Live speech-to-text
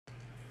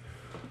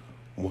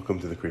Welcome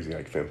to the Crazy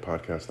AEK Fan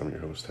Podcast. I'm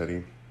your host,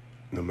 Teddy.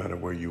 No matter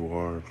where you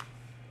are,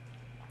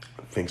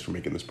 thanks for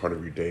making this part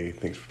of your day.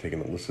 Thanks for taking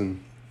a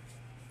listen.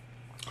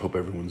 Hope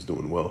everyone's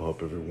doing well.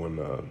 Hope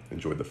everyone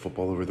enjoyed the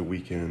football over the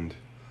weekend.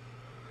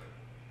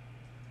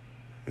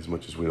 As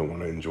much as we don't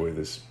want to enjoy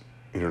this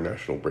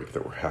international break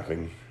that we're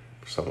having,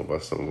 for some of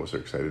us are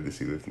excited to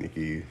see the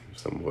Nikki.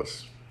 Some of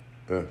us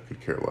could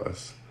care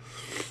less.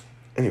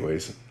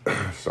 Anyways,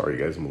 sorry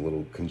guys, I'm a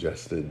little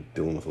congested,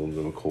 dealing with a little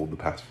bit of a cold the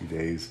past few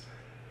days.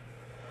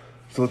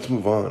 So let's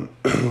move on.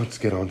 Let's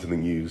get on to the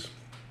news.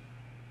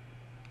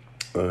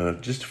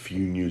 Just a few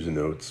news and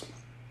notes.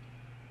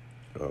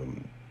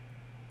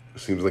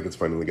 Seems like it's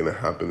finally going to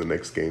happen. The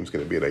next game's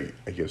going to be at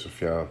AEK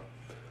Sofia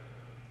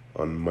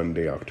on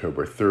Monday,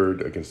 October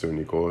 3rd against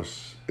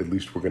Onikos. At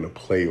least we're going to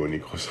play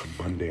Onikos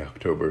on Monday,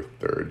 October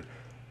 3rd.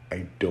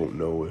 I don't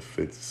know if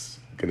it's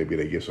going to be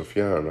at AEK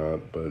Sofia or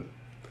not, but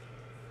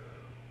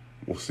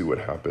we'll see what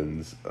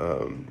happens.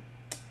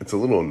 It's a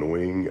little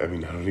annoying. I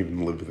mean, I don't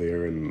even live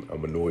there, and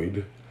I'm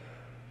annoyed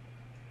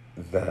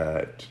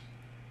that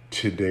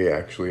today,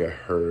 actually, I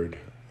heard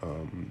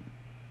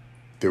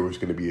there was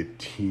going to be a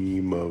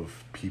team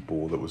of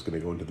people that was going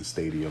to go into the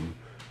stadium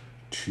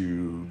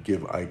to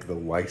give AEK the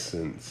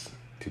license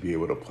to be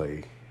able to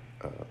play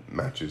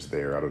matches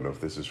there. I don't know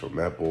if this is from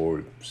Apple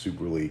or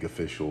Super League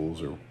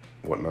officials or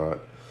whatnot.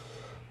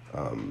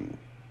 I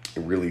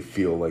really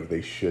feel like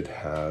they should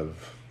have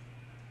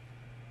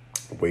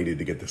waited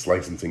to get this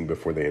licensing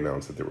before they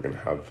announced that they were going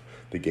to have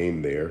the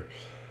game there.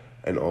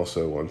 And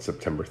also on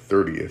September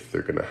 30th,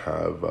 they're going to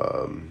have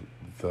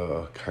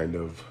the kind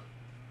of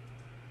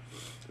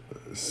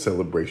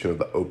celebration of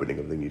the opening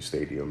of the new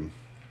stadium.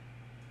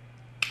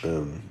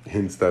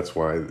 Hence, that's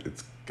why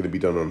it's going to be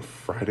done on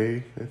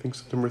Friday, I think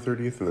September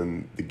 30th, and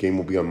then the game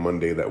will be on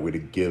Monday. That way to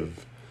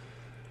give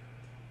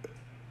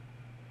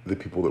the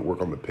people that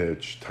work on the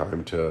pitch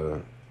time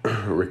to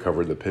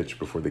recover the pitch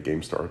before the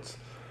game starts.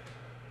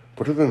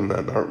 But other than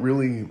that, not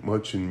really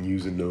much in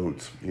news and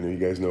notes. You know, you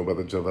guys know about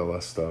the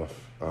Javela stuff.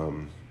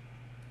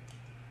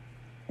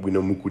 We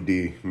know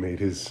Moukoudi made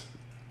his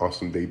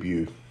awesome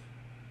debut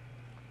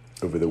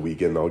over the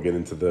weekend. I'll get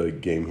into the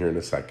game here in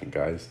a second,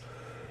 guys.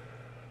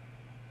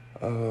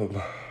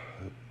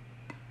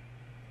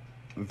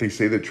 They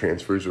say that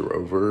transfers are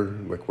over.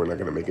 Like, we're not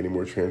going to make any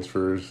more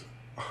transfers.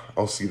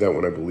 I'll see that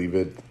when I believe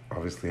it.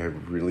 Obviously, I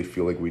really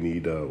feel like we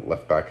need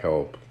left back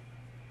help.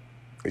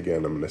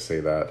 Again, I'm going to say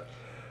that.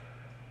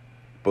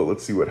 But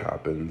let's see what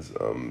happens.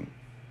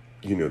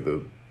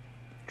 The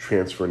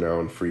transfer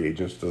now and free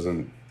agents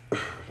doesn't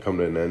come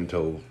to an end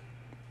till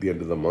the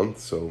end of the month.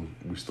 So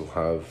we still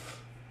have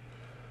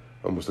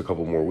almost a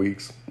couple more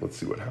weeks. Let's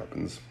see what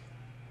happens.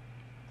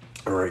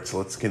 All right, so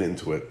let's get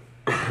into it.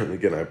 And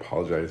again, I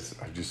apologize.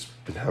 I've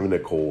just been having a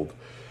cold.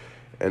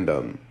 And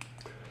I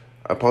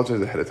apologize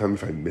ahead of time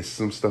if I missed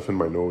some stuff in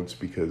my notes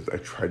because I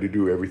tried to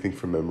do everything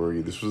from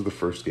memory. This was the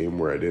first game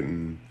where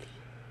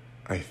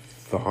I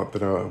thought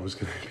that I was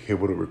going to be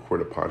able to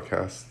record a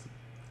podcast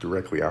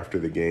directly after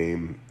the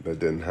game. That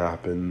didn't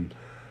happen.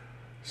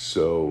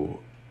 So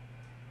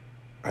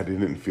I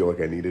didn't feel like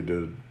I needed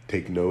to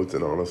take notes,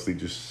 and honestly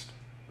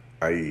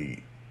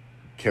I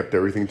kept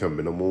everything to a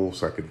minimal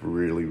so I could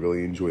really,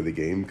 really enjoy the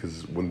game,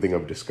 because one thing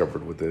I've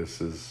discovered with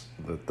this is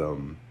that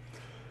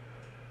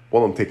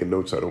while I'm taking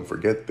notes, I don't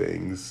forget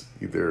things.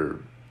 Either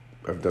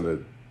I've done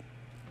it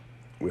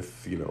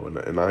with,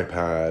 an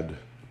iPad,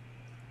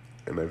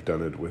 and I've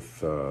done it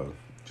with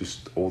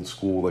just old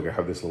school. Like, I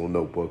have this little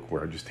notebook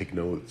where I just take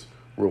notes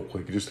real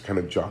quick just to kind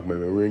of jog my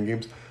memory in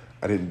games.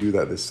 I didn't do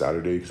that this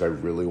Saturday because I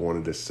really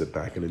wanted to sit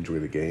back and enjoy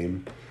the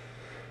game.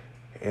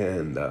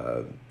 And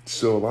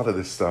so a lot of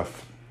this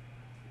stuff,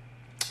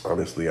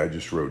 honestly, I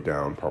just wrote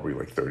down probably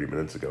like 30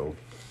 minutes ago.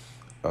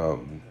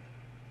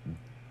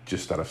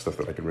 Just out of stuff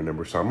that I can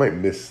remember. So I might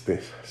miss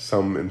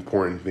some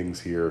important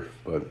things here,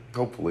 but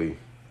hopefully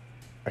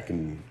I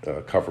can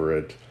cover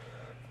it.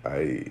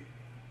 I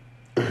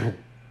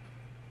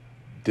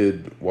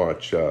did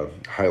watch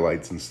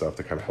highlights and stuff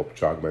to kind of help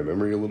jog my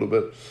memory a little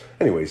bit.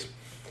 Anyways,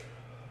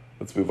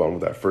 let's move on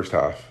with that first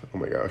half. Oh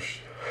my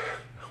gosh.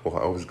 Well,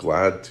 I was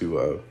glad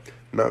to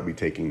not be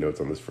taking notes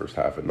on this first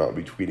half and not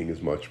be tweeting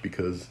as much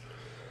because,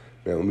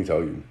 man, let me tell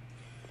you,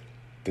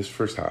 this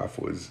first half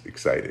was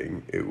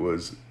exciting. It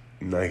was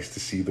nice to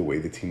see the way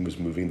the team was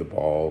moving the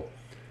ball,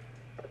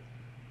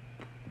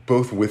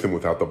 both with and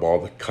without the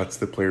ball, the cuts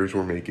the players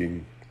were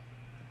making.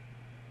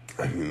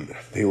 I mean,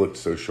 they looked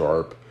so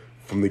sharp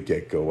from the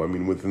get-go. I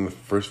mean, within the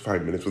first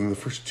 5 minutes, within the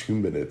first 2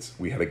 minutes,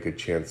 we had a good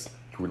chance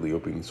to really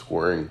open the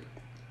scoring.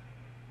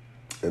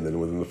 And then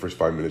within the first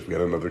 5 minutes, we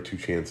had another 2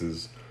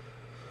 chances.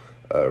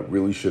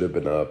 Really should have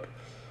been up.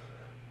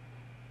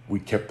 We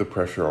kept the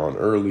pressure on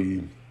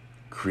early,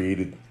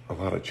 created a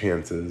lot of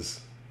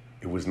chances.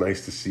 It was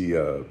nice to see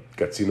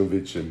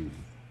Gacinovic in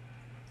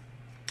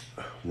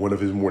one of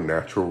his more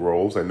natural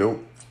roles. I know,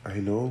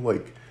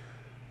 like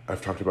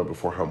I've talked about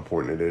before, how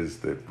important it is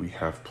that we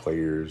have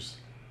players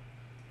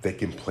that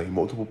can play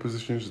multiple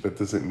positions. That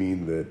doesn't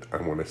mean that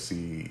I want to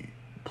see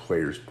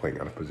players playing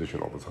out of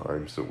position all the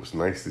time. So it was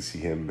nice to see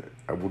him.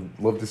 I would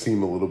love to see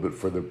him a little bit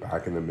further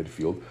back in the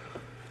midfield.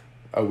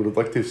 I would have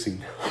liked to have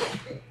seen.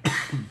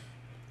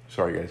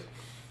 Sorry, guys.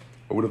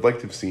 I would have liked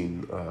to have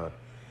seen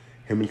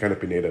him and kind of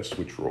Pineda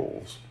switch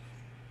roles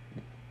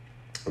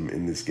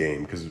in this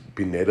game, because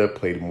Pineda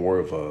played more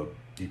of a.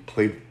 He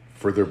played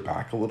further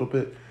back a little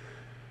bit,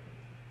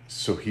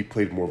 so he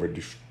played more of a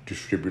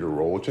distributor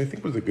role, which I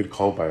think was a good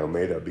call by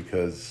Almeida,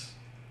 because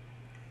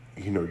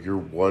your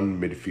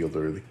one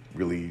midfielder that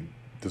really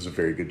does a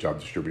very good job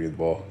distributing the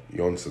ball.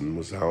 Jonsson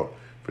was out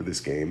for this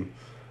game,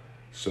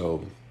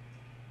 so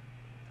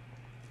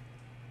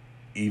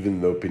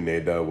even though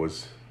Pineda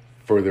was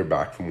further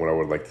back from what I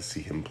would like to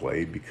see him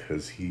play,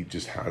 because he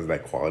just has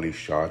that quality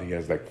shot, he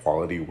has that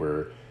quality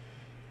where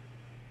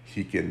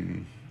he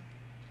can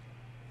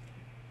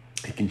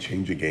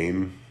change a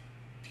game,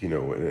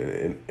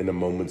 in a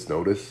moment's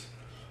notice.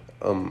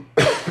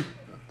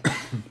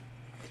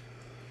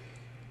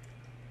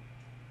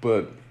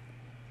 But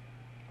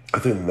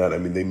other than that, I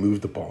mean, they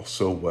moved the ball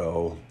so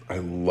well. I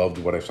loved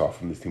what I saw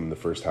from this team in the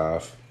first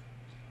half.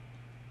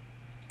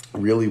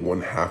 Really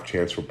one half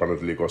chance for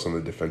Panathinaikos on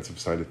the defensive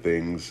side of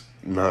things.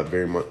 Not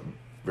very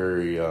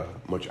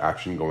much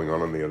action going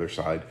on the other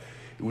side.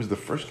 It was the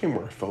first game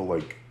where I felt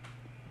like,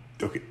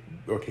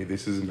 okay,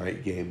 this is a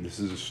night game. This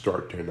is a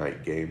start to a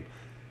night game.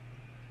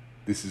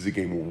 This is a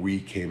game where we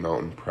came out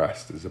and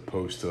pressed, as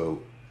opposed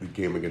to the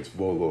game against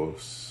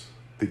Volos,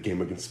 the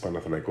game against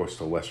Panathinaikos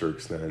to a lesser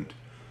extent,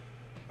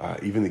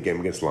 even the game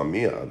against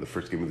Lamia, the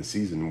first game of the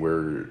season,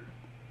 where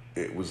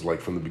it was like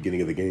from the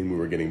beginning of the game we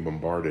were getting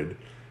bombarded.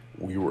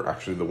 We were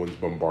actually the ones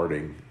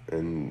bombarding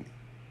and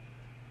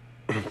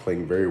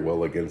playing very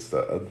well against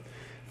a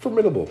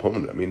formidable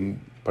opponent. I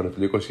mean,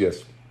 Panathinaikos,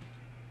 yes.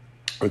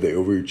 Are they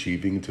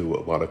overachieving to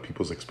a lot of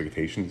people's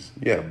expectations?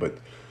 Yeah, but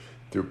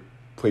they're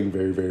playing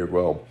very, very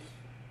well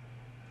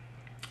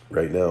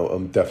right now.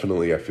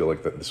 Definitely, I feel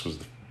like that this was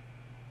the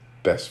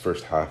best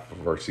first half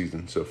of our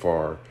season so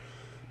far.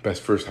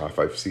 Best first half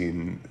I've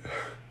seen.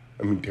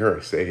 I mean, dare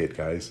I say it,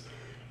 guys?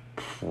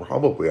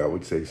 Probably, I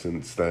would say,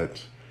 since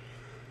that,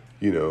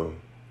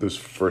 those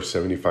first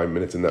 75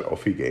 minutes in that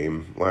Offi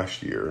game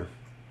last year,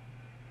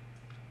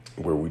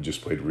 where we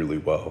just played really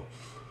well.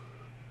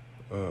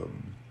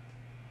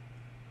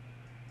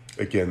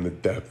 Again, the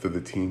depth of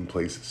the team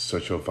plays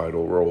such a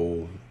vital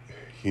role.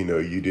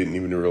 You didn't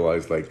even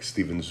realize, like,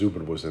 Steven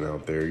Zuber wasn't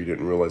out there. You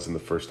didn't realize in the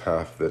first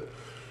half that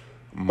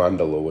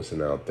Mandalo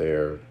wasn't out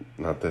there.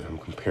 Not that I'm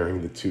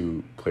comparing the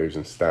two players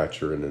in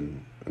stature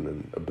and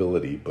in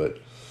ability, but,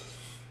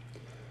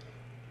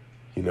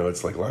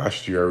 it's like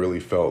last year I really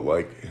felt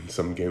like in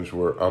some games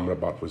where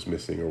Amrabat was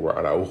missing or where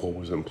Araujo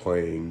wasn't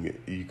playing,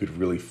 you could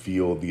really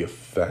feel the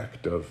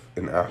effect of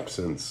an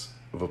absence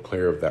of a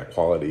player of that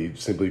quality,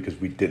 simply because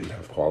we didn't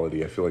have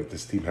quality. I feel like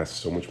this team has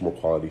so much more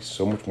quality,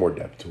 so much more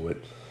depth to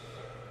it.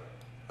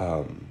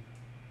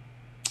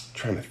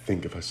 Trying to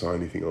think if I saw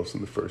anything else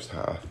in the first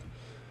half.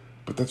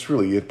 But that's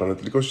really it.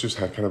 Panathinaikos just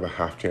had kind of a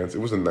half chance. It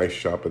was a nice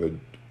shot by the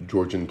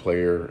Georgian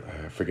player.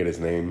 I forget his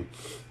name.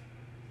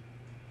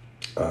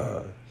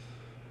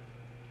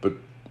 But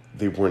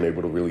they weren't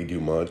able to really do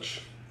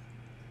much.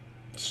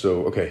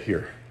 So, okay,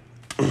 here.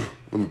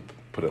 Let me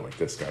put it like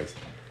this, guys.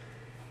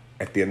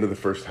 At the end of the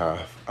first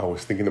half, I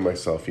was thinking to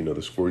myself,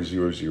 the score is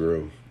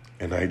 0-0.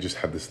 And I just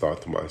had this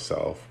thought to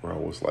myself where I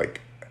was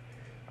like,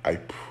 I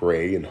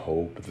pray and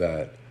hope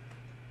that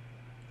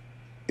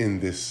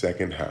in this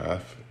second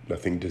half,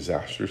 nothing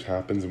disastrous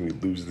happens and we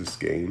lose this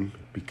game,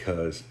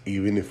 because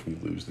even if we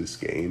lose this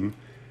game,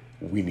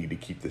 we need to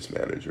keep this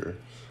manager.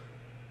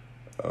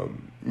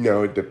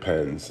 Now, it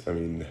depends. I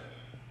mean,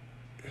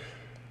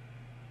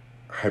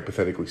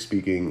 hypothetically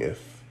speaking,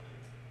 if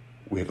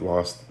we had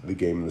lost the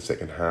game in the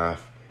second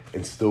half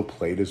and still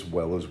played as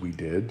well as we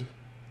did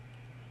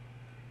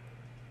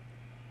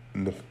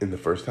in the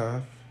first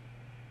half,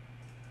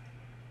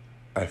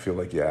 I feel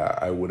like, yeah,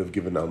 I would have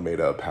given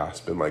Almeida a pass,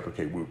 been like,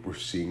 okay, we're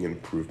seeing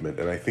improvement.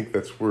 And I think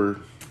that's where,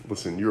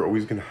 listen, you're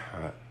always going to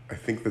have, I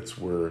think that's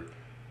where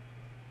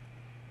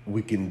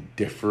we can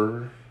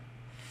differ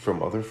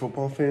from other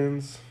football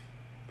fans,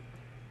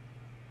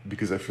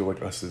 because I feel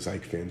like us as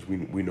AEK fans,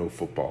 we know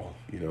football,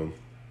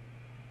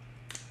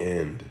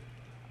 and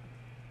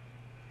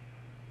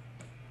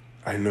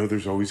I know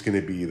there's always going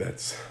to be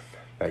that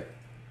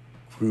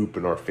group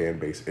in our fan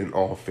base, in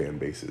all fan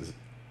bases,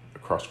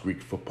 across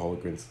Greek football,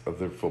 against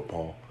other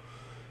football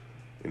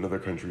in other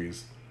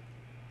countries,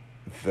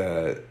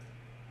 that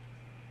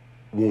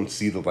won't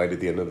see the light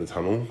at the end of the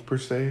tunnel, per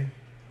se,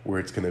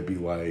 where it's going to be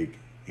like,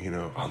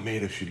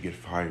 Almeida should get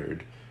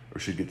fired or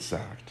should get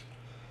sacked.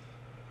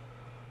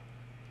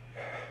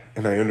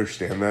 And I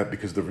understand that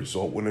because the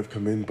result wouldn't have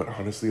come in, but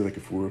honestly, like,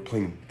 if we were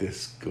playing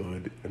this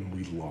good and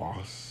we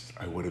lost,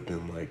 I would have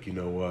been like, you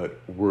know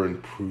what, we're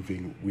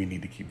improving, we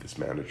need to keep this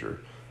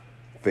manager.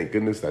 Thank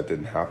goodness that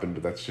didn't happen,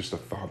 but that's just a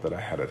thought that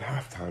I had at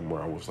halftime,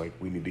 where I was like,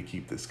 we need to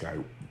keep this guy.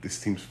 This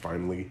team's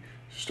finally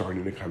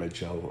starting to kind of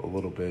gel a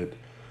little bit.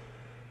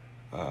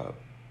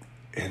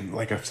 And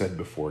like I've said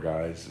before,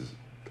 guys,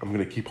 I'm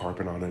going to keep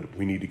harping on it.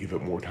 We need to give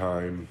it more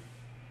time.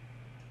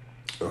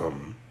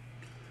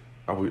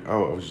 I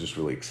was just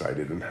really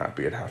excited and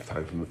happy at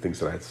halftime from the things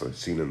that I had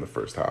seen in the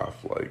first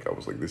half. Like, I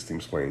was like, this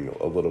team's playing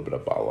a little bit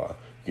of bala.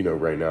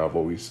 Right now I've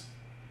always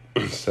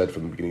said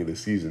from the beginning of the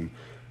season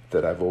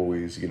that I've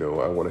always,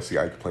 I want to see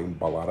Ike playing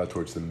balada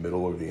towards the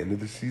middle or the end of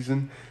the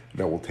season.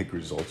 And I will take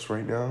results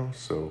right now.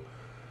 So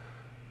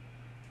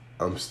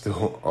I'm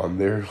still on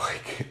there.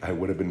 Like, I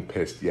would have been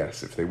pissed,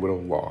 yes, if they would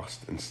have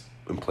lost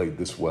and played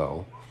this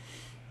well.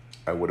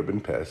 I would have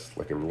been pissed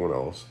like everyone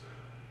else.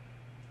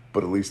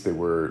 But at least they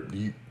were...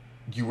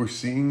 You were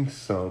seeing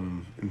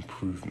some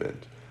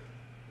improvement.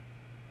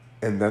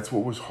 And that's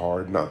what was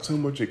hard. Not so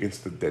much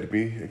against the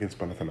derby, against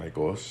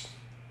Panathinaikos,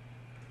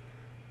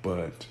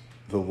 but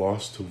the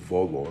loss to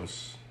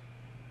Volos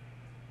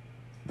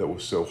that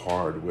was so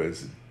hard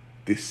was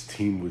this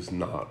team was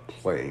not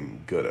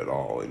playing good at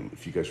all. And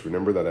if you guys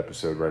remember that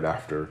episode right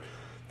after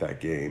that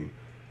game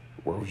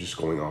where I was just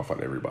going off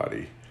on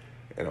everybody,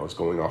 and I was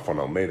going off on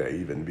Almeida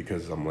even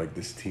because I'm like,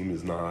 this team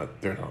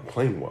they're not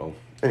playing well.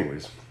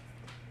 Anyways,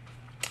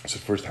 so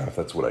first half,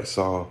 that's what I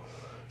saw.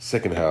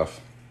 Second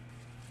half,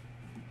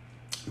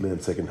 I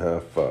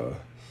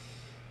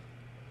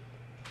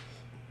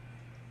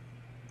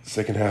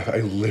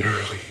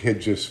literally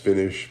had just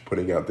finished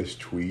putting out this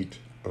tweet.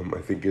 I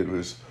think it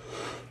was,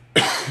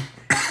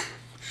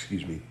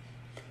 excuse me,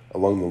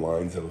 along the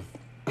lines of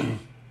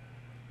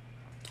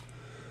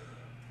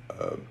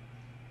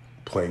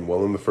playing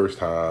well in the first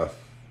half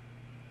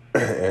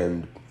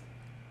and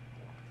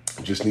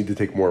just need to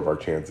take more of our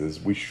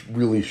chances. We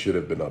really should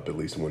have been up at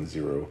least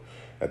 1-0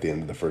 at the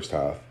end of the first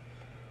half.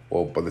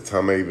 Well, by the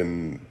time I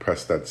even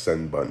pressed that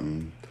send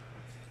button,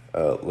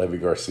 Levi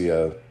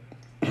Garcia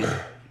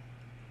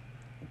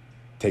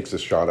takes a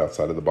shot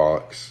outside of the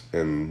box,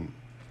 and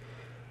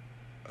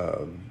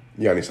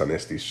Yannis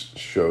Anesti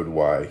showed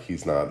why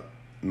he's no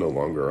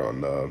longer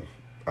on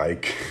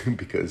Ike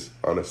because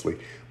honestly,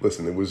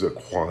 listen, it was a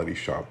quality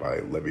shot by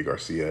Levi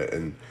Garcia,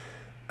 and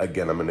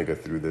again, I'm going to go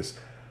through this.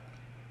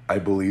 I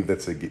believe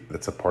that's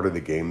a part of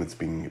the game that's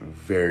being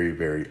very,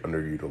 very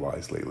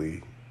underutilized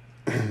lately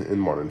in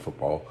modern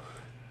football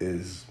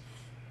is,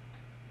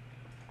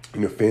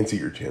 fancy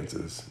your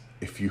chances.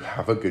 If you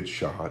have a good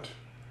shot,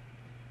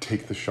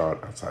 take the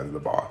shot outside of the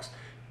box,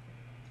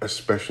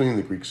 especially in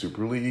the Greek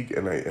Super League.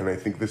 And I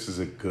think this is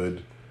a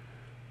good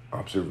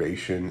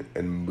observation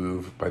and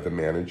move by the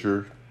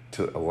manager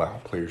to allow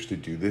players to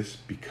do this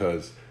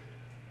because,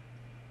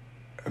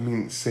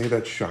 say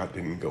that shot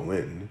didn't go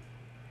in.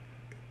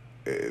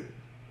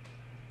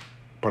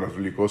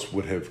 Panathinaikos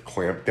would have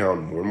clamped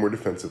down more and more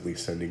defensively,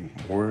 sending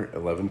more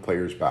 11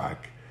 players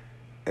back,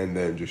 and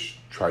then just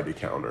tried to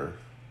counter.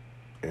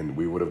 And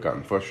we would have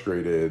gotten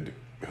frustrated.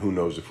 Who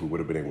knows if we would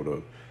have been able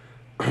to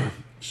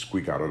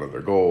squeak out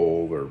another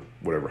goal or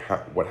whatever,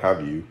 what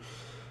have you.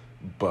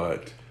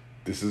 But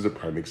this is a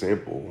prime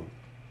example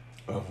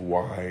of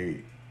why.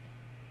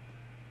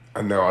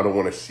 And now I don't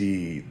want to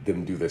see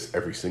them do this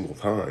every single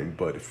time,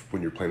 but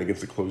when you're playing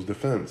against a closed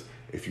defense,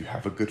 if you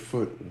have a good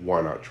foot,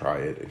 why not try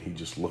it? And he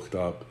just looked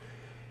up,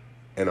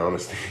 and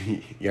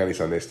honestly, Yannis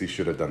Anesti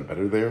should have done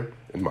better there,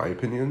 in my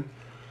opinion.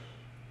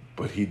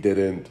 But he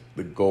didn't.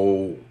 The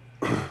goal,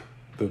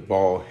 the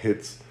ball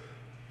hits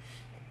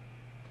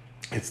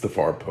the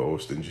far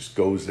post and just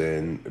goes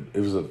in. It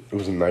was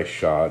a nice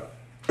shot.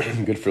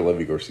 Good for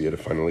Levi Garcia to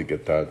finally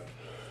get a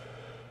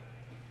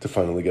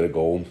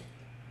goal.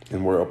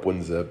 And we're up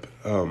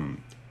 1-0.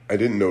 I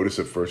didn't notice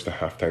at first the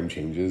halftime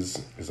changes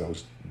because I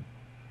was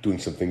doing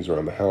some things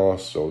around the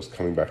house. So I was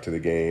coming back to the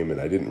game, and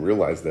I didn't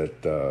realize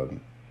that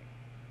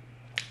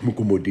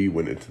Moukoudi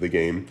went into the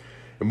game.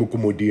 And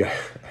Moukoudi, I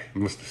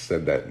must have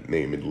said that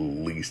name at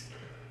least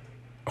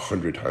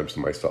 100 times to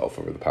myself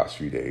over the past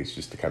few days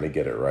just to kind of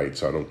get it right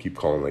so I don't keep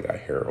calling the guy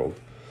Harold.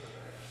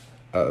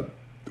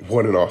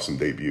 What an awesome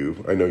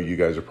debut. I know you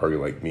guys are probably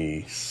like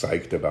me,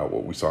 psyched about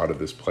what we saw out of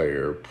this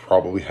player.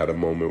 Probably had a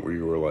moment where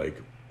you were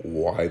like,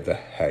 why the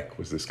heck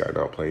was this guy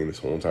not playing this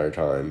whole entire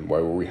time? Why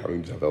were we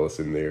having Javelis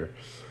in there?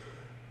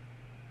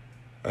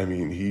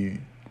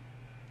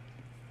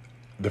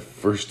 The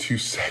first 2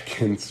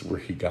 seconds where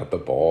he got the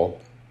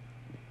ball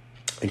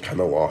and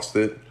kind of lost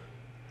it,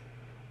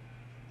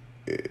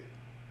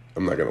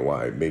 I'm not going to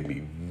lie, it made me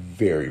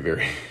very,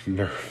 very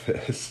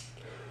nervous.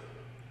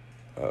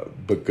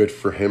 But good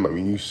for him.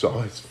 You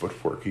saw his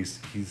footwork.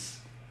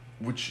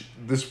 Which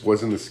this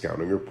wasn't a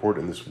scouting report,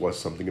 and this was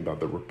something about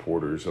the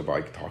reporters of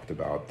Ike talked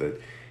about,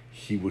 that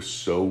he was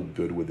so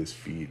good with his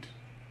feet,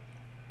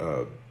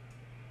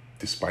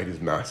 despite his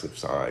massive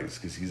size,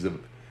 because he's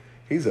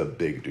a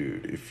big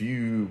dude. If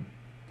you're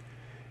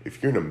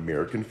an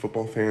American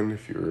football fan,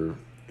 if you're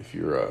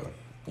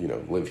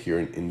live here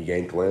in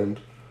Yankland,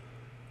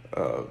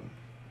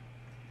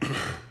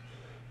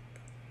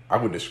 I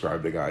would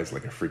describe the guy as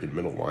like a freaking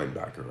middle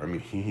linebacker.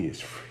 He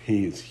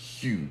is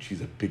huge.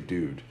 He's a big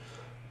dude.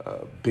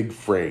 Big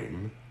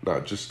frame,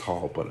 not just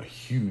tall, but a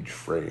huge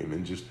frame,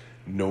 and just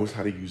knows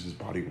how to use his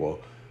body well.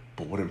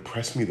 But what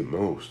impressed me the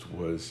most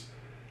was,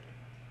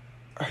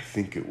 I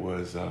think it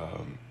was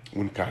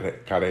when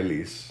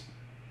Karelis,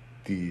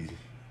 the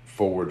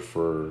forward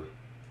for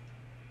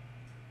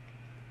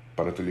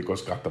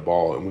Panathinaikos, got the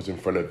ball and was in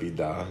front of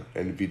Vida,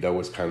 and Vida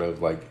was kind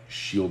of like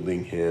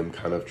shielding him,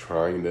 kind of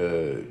trying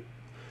to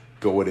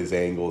go at his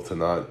angle to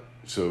not,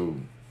 so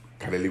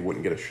Carelli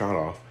wouldn't get a shot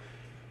off.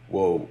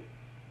 Well,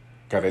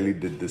 Carelli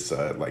did this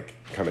like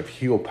kind of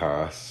heel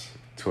pass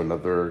to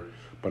another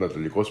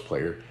Panathinaikos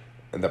player,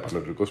 and that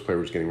Panathinaikos player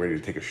was getting ready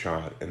to take a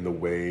shot, and the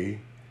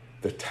way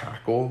the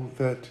tackle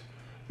that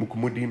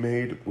Moukoudi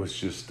made was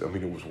just, I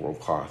mean, it was world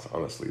class,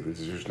 honestly.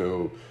 There's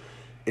no,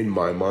 in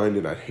my mind,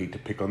 and I'd hate to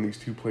pick on these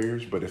two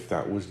players, but if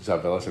that was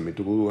Zavelas and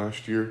Moukoudi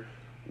last year,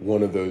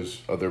 one of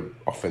those other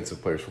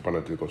offensive players for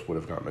Panathinaikos would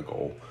have gotten a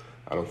goal.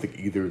 I don't think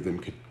either of them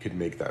could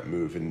make that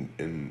move.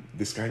 And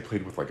this guy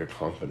played with like a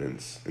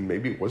confidence, and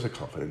maybe it was a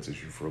confidence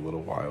issue for a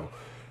little while.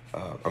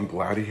 I'm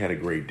glad he had a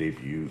great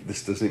debut.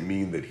 This doesn't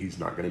mean that he's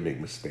not going to make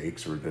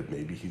mistakes or that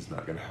maybe he's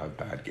not going to have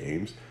bad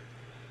games.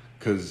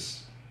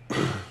 Because,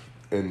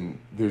 and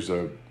there's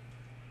a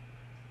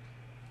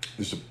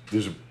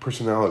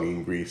personality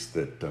in Greece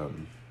that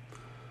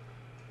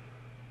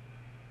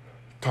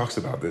talks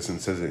about this and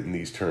says it in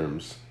these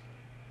terms,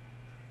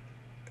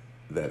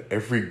 that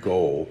every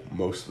goal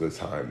most of the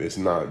time is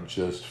not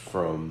just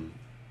from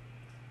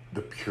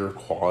the pure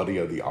quality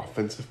of the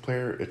offensive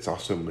player, it's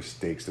also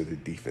mistakes that the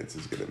defense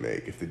is going to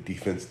make. If the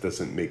defense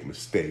doesn't make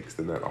mistakes,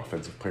 then that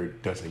offensive player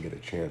doesn't get a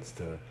chance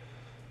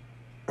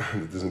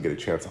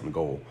on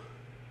goal.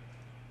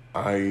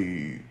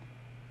 I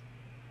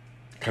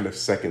kind of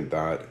second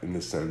that in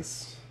the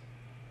sense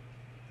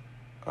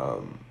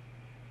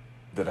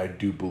that I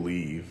do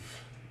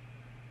believe,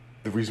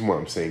 the reason why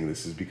I'm saying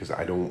this is because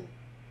I don't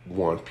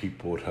want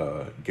people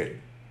to get,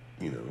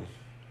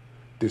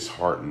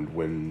 disheartened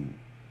when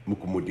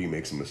Moukoudi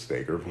makes a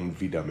mistake or when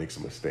Vida makes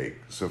a mistake.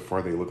 So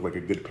far, they look like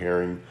a good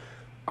pairing.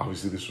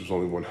 Obviously, this was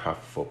only one half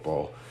of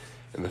football.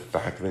 And the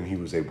fact that he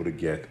was able to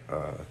get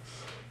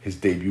his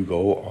debut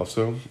goal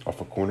also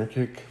off a corner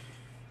kick.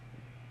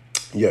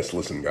 Yes,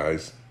 listen,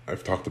 guys,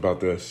 I've talked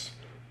about this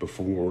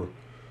before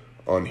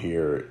on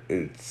here.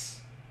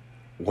 It's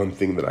one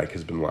thing that Ike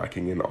has been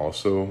lacking in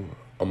also,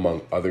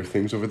 among other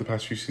things over the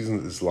past few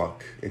seasons, is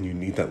luck. And you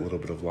need that little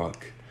bit of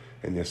luck.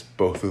 And yes,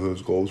 both of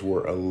those goals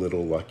were a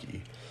little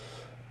lucky.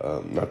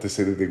 Not to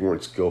say that they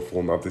weren't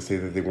skillful, not to say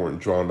that they weren't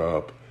drawn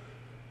up.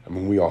 I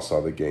mean, we all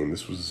saw the game.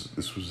 This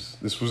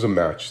was a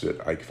match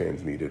that Ike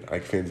fans needed.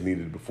 Ike fans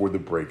needed it before the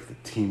break. The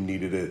team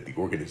needed it. The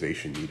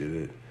organization needed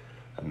it.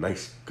 A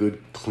nice,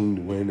 good,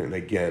 clean win. And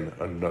again,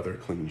 another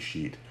clean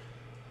sheet.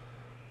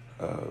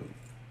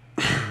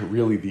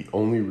 Really, the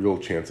only real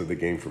chance of the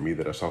game for me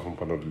that I saw from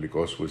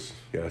Panathinaikos was,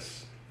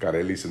 yes,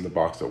 Garelis in the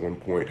box at one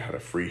point, had a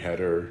free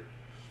header.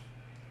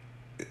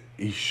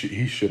 He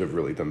should have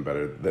really done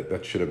better.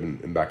 That should have been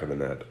in back of the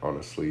net,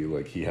 honestly.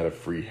 Like, he had a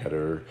free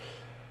header,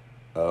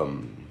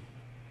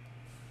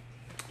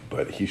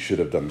 but he should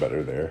have done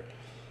better there.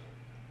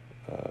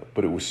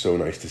 But it was so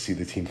nice to see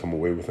the team come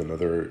away with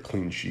another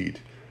clean sheet.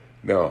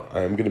 Now,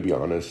 I am going to be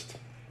honest,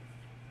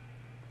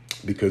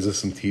 because of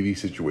some TV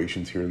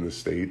situations here in the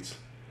States,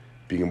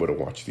 being able to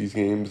watch these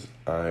games,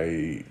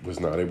 I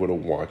was not able to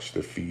watch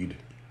the feed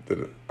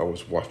that I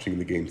was watching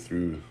the game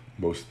through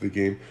most of the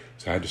game.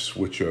 So I had to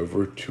switch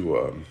over to,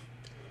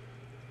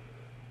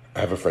 I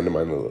have a friend of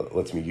mine that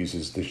lets me use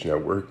his Dish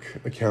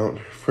Network account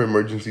for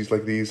emergencies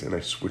like these, and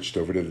I switched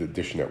over to the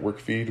Dish Network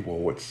feed. Well,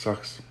 what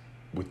sucks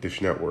with Dish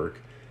Network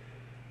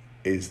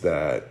is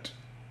that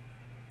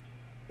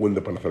when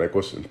the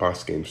Panathinaikos and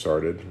PAS game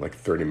started, like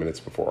 30 minutes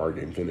before our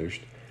game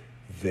finished,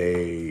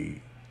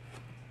 they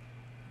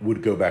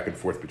would go back and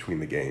forth between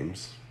the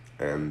games,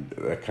 and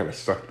that kind of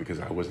sucked because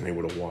I wasn't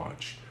able to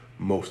watch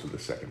most of the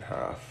second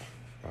half.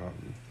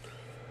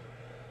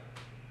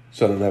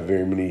 So I don't have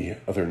very many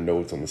other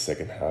notes on the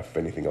second half if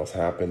anything else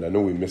happened. I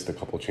know we missed a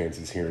couple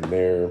chances here and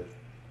there,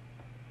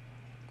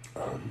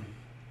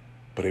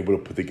 but able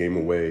to put the game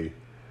away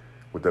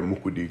with that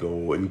Moukoudi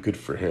goal, and good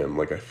for him.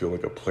 Like, I feel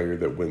like a player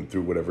that went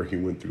through whatever he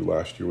went through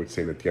last year with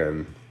Saint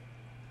Etienne,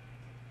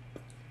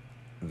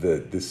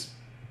 that this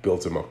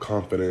builds him up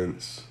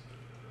confidence.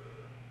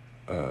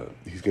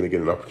 He's going to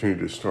get an opportunity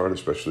to start,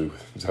 especially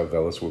with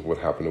Zavelas, with what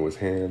happened to his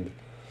hand.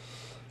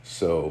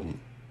 So,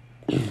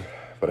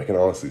 but I can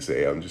honestly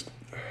say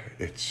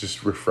it's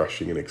just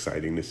refreshing and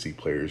exciting to see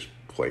players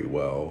play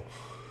well,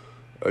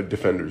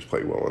 defenders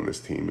play well on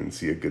this team, and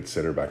see a good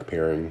center back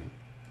pairing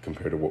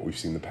compared to what we've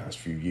seen the past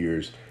few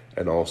years.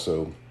 And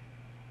also,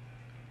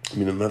 I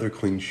mean, another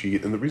clean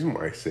sheet. And the reason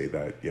why I say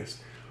that,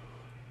 yes,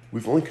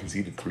 we've only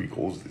conceded 3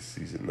 goals this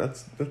season.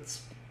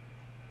 That's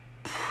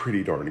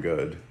pretty darn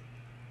good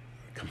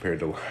compared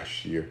to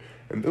last year.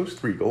 And those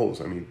 3 goals,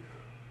 I mean,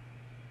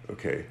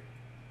 okay,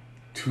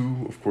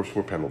 2, of course,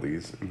 were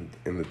penalties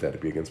in the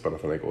derby against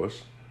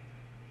Panathinaikos.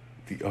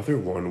 The other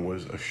one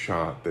was a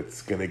shot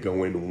that's going to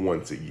go in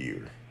once a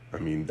year. I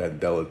mean, that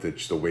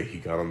Delitic, the way he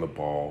got on the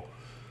ball.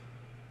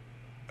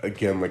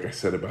 Again, like I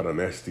said about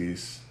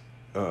Anestis,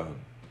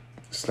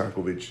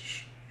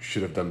 Stankovic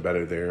should have done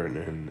better there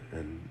and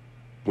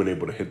when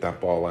able to hit that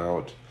ball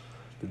out.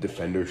 The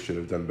defenders should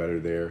have done better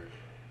there.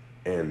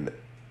 And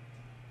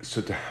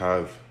so to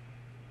have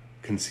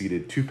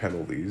conceded 2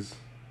 penalties,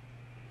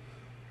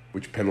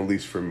 which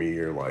penalties for me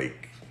are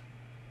like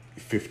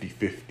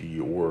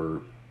 50-50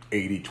 or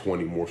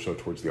 80-20 more so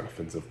towards the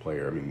offensive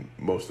player. I mean,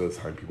 most of the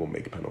time people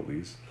make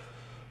penalties.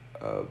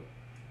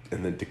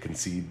 And then to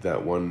concede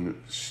that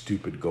one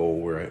stupid goal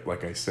where,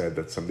 like I said,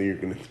 that's something you're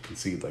going to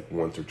concede like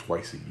once or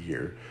twice a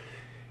year,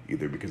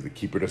 either because the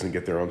keeper doesn't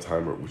get there on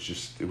time or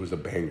it was a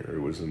banger.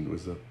 It was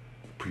a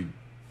pretty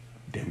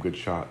damn good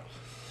shot.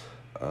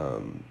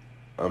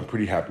 I'm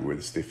pretty happy where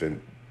this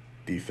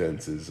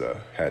defense is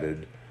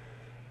headed.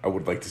 I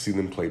would like to see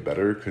them play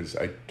better because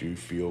I do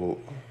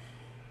feel,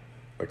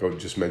 like I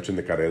just mentioned,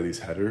 the Carelli's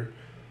header.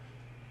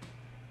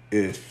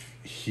 If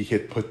he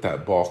had put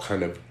that ball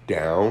kind of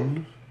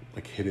down,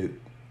 like hit it,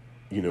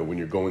 when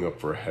you're going up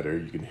for a header,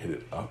 you can hit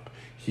it up.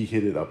 He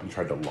hit it up and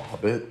tried to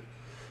lob it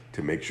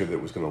to make sure that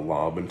it was going to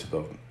lob into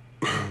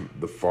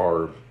the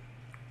far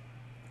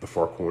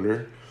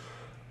corner.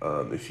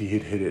 If he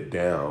had hit it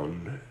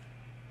down,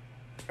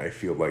 I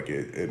feel like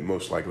it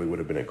most likely would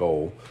have been a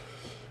goal.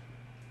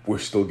 We're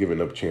still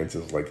giving up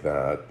chances like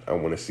that. I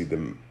want to see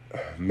them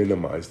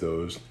minimize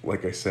those.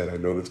 Like I said, I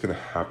know that's going to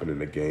happen in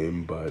a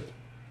game, but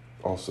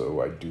also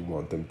I do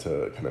want them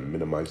to kind of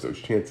minimize those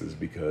chances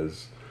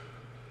because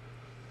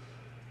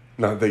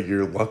not that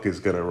your luck is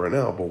going to run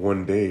out, but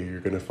one day you're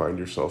going to find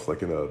yourself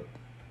like in a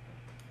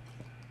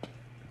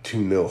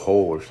 2-0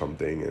 hole or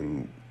something,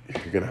 and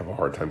you're going to have a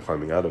hard time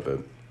climbing out of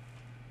it.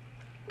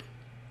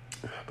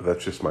 But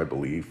that's just my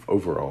belief.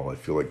 Overall, I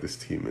feel like this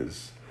team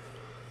is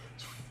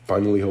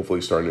finally,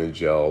 hopefully, starting to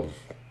gel.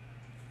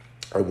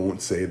 I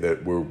won't say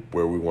that we're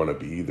where we want to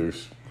be.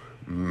 There's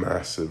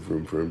massive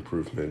room for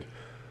improvement.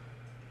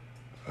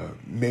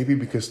 Maybe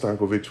because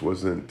Stankovic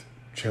wasn't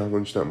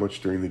challenged that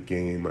much during the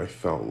game, I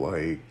felt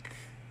like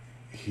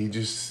he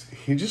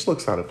just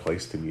looks out of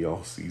place to me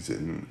all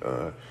season.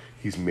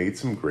 He's made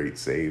some great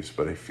saves,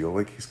 but I feel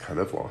like he's kind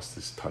of lost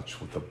his touch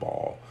with the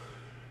ball.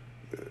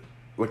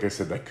 Like I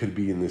said, that could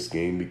be in this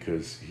game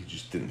because he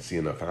just didn't see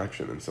enough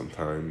action, and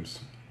sometimes.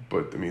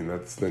 But, I mean,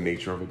 that's the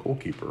nature of a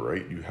goalkeeper,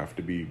 right? You have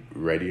to be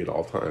ready at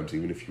all times,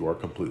 even if you are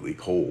completely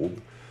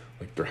cold.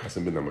 Like, there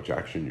hasn't been that much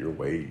action your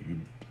way. You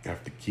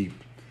have to keep,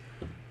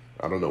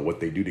 I don't know what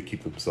they do to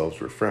keep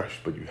themselves refreshed,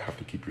 but you have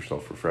to keep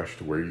yourself refreshed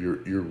to where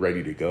you're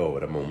ready to go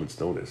at a moment's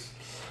notice.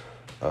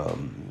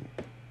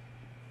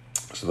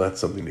 So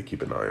that's something to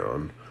keep an eye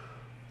on.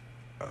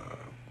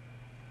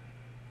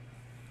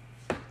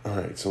 All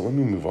right, so let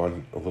me move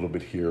on a little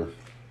bit here.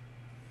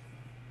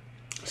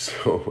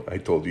 So I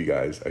told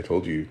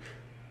you,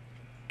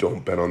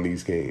 don't bet on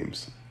these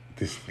games.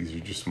 These are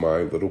just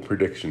my little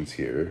predictions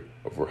here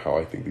over how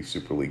I think these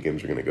Super League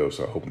games are going to go.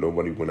 So I hope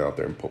nobody went out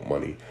there and put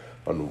money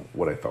on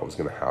what I thought was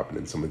going to happen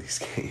in some of these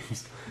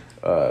games.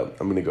 I'm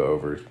going to go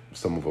over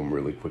some of them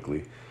really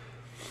quickly,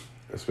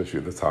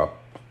 especially the top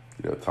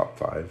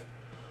 5.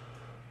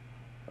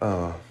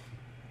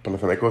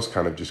 Panathinaikos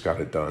kind of just got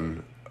it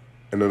done.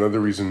 And another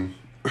reason,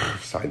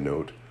 side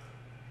note,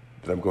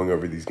 that I'm going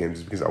over these games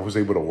is because I was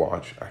able to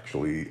watch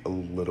actually a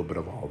little bit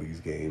of all these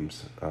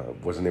games.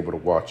 Wasn't able to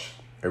watch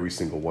every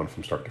single one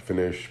from start to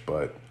finish,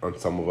 but on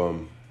some of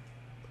them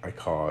I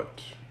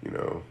caught,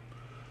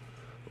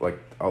 like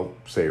I'll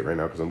say it right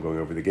now because I'm going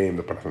over the game.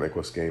 The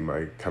Panathinaikos game,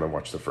 I kind of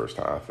watched the first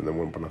half, and then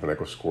when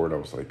Panathinaikos scored, I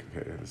was like,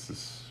 okay, this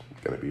is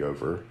going to be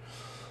over.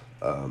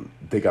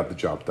 They got the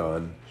job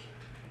done.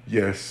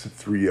 Yes,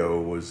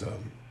 3-0 was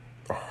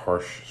a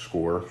harsh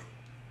score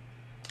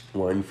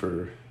line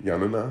for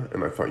Yanina,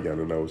 and I thought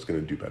Yanina was going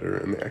to do better,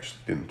 and they actually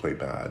didn't play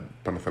bad.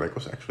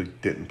 Panathinaikos actually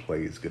didn't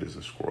play as good as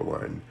the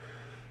scoreline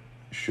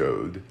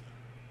showed.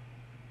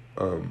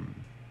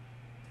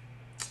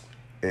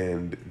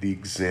 And the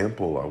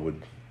example I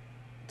would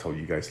tell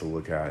you guys to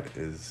look at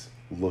is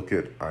look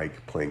at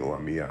Ike playing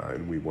Lamia,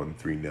 and we won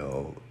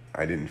 3-0.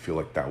 I didn't feel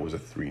like that was a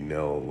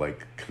 3-0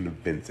 like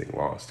convincing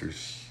loss.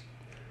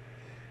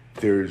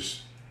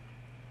 There's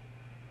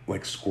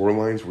like score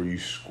lines where you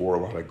score a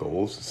lot of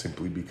goals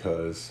simply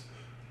because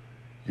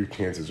your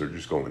chances are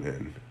just going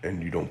in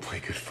and you don't play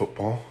good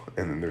football.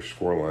 And then there's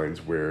score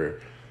lines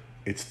where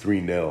it's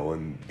 3-0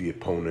 and the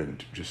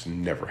opponent just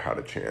never had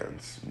a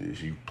chance.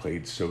 You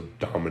played so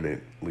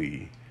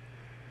dominantly,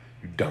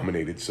 you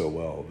dominated so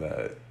well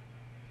that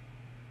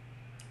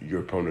your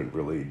opponent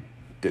really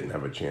didn't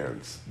have a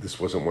chance. This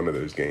wasn't one of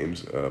those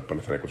games.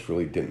 Panathinaikos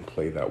really didn't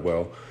play that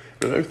well.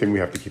 And another thing we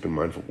have to keep in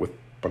mind with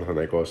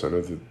Panathinaikos, I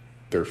know that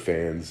their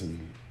fans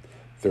and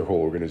their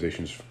whole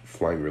organization's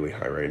flying really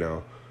high right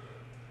now.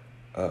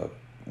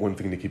 One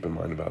thing to keep in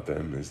mind about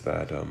them is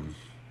that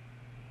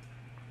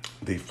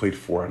they've played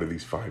 4 out of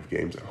these 5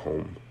 games at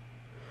home.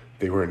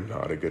 They were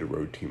not a good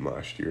road team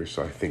last year,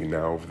 so I think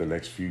now over the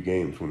next few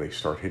games, when they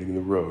start hitting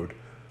the road,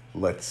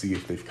 let's see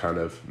if they've kind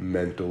of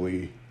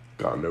mentally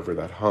gotten over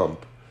that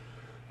hump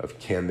of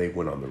can they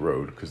win on the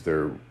road, because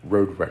their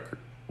road record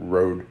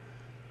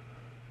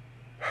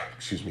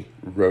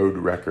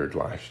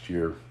last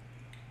year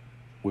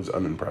was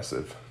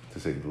unimpressive, to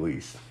say the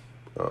least.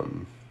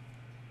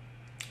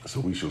 So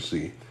we shall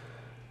see.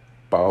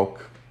 PAOK,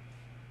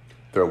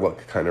 their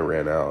luck kind of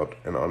ran out,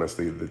 and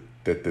honestly,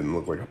 that didn't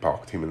look like a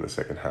PAOK team in the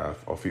second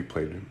half. Offie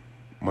played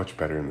much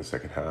better in the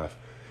second half.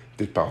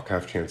 Did PAOK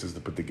have chances to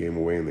put the game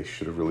away, and they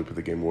should have really put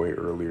the game away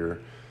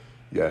earlier?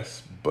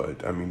 Yes,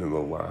 but I mean, in the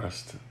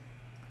last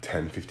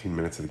 10, 15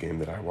 minutes of the game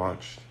that I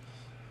watched,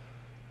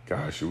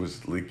 gosh, it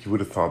was like you would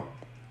have thought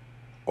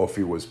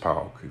Offie was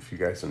PAOK, if you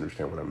guys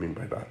understand what I mean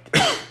by that.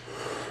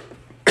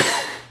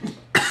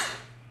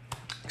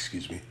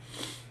 Excuse me.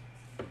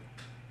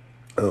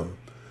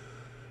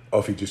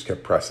 Offie just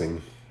kept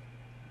pressing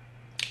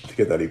to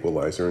get that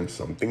equalizer, and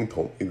something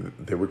told me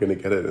that they were going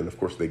to get it, and of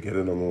course they get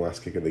it on the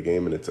last kick of the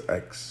game, and it's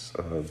an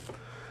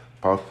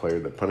PAOK player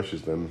that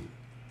punishes them,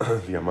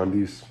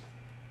 Diamandis.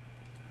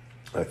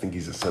 I think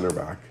he's a center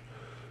back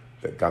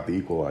that got the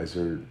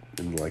equalizer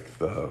in like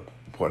the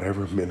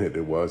whatever minute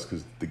it was,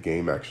 because the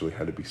game actually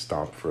had to be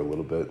stopped for a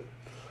little bit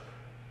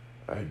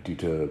due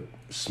to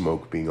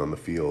smoke being on the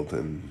field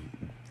and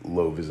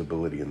low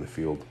visibility in the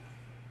field.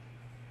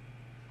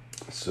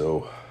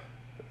 So,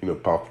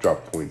 PAOK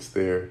dropped points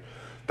there.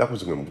 That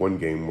was one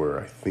game where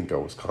I think I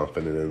was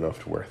confident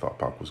enough to where I thought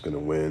PAOK was going to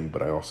win,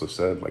 but I also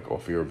said, like,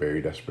 Offie are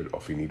very desperate.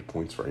 Offie need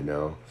points right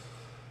now.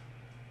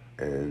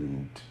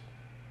 And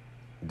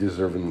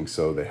deservingly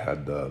so. They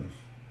got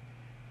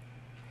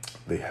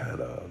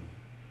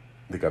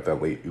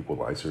that late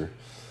equalizer.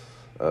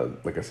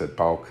 Like I said,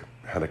 PAOK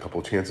had a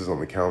couple chances on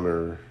the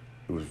counter.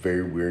 It was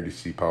very weird to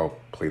see PAOK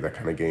play that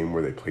kind of game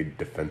where they played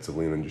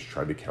defensively and then just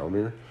tried to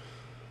counter.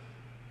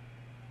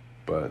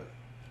 But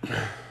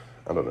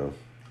I don't know.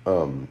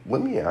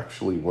 Let me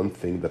actually, one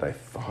thing that I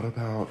thought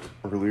about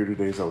earlier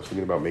today as I was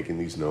thinking about making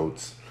these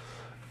notes,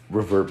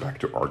 revert back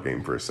to our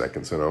game for a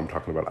second. So now I'm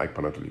talking about AEK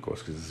Panathinaikos,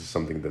 because this is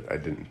something that I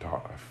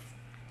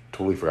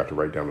totally forgot to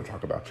write down and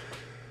talk about.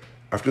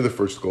 After the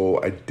first goal,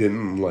 I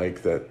didn't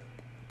like that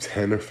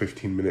 10 or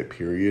 15 minute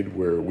period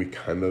where we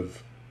kind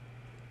of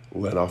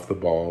let off the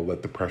ball,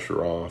 let the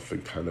pressure off,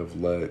 and kind of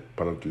let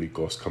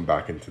Panathinaikos come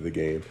back into the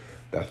game.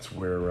 That's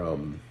where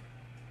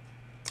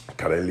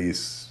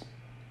Karelis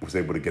was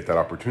able to get that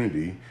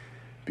opportunity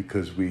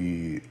because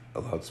we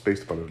allowed space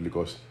to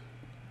Panathinaikos.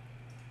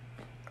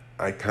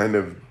 I kind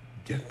of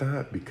get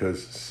that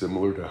because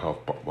similar to how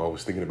I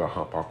was thinking about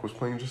how PAOK was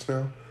playing just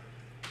now,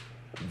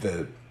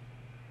 that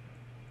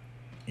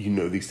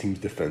these teams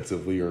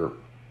defensively are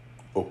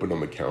open on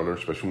the counter,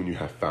 especially when you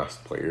have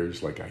fast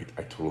players. Like,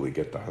 I totally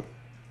get that.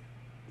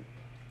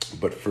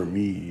 But for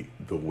me,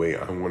 the way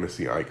I want to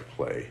see AEK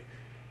play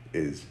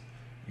is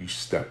you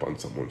step on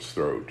someone's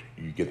throat.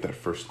 You get that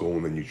first goal,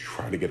 and then you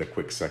try to get a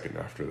quick second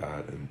after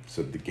that, and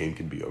so the game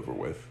can be over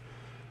with.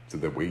 So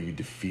that way you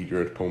defeat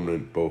your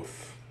opponent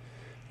both,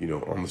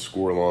 on the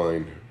score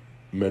line,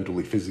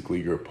 mentally,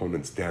 physically, your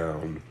opponent's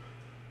down,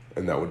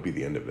 and that would be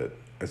the end of it.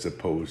 As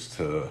opposed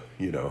to,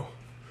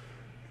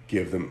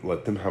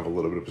 let them have a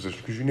little bit of possession,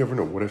 because you never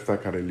know. What if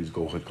that Kareli's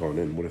goal had gone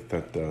in? What if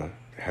that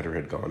header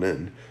had gone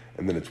in,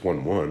 and then it's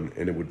 1-1,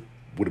 and it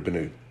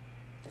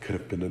could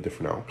have been a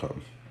different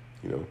outcome.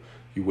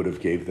 You would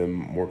have gave them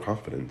more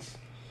confidence.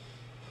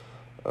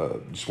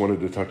 Just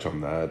wanted to touch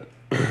on that.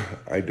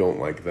 I don't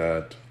like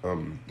that.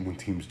 When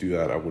teams do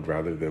that, I would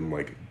rather them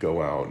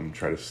go out and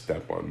try to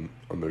step on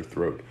their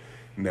throat.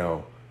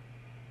 Now,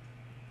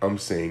 I'm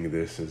saying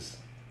this as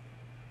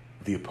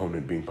the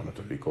opponent being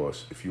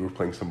Panathinaikos. If you were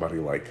playing somebody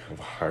of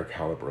a higher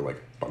caliber,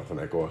 like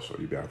Panathinaikos,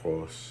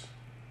 Olympiacos,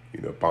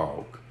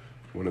 PAOK,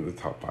 one of the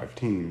top 5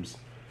 teams,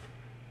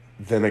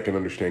 then I can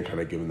understand kind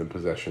of giving them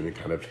possession and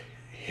kind of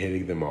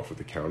hitting them off with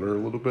the counter a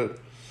little bit,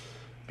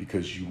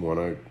 because you want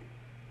to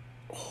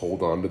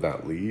hold on to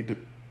that lead.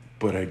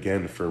 But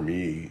again, for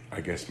me,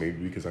 I guess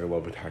maybe because I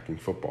love attacking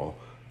football,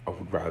 I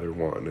would rather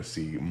want to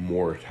see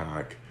more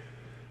attack,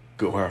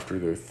 go after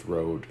their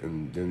throat,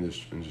 and then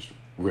just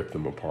rip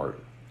them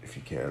apart if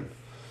you can.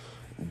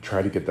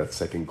 Try to get that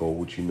second goal,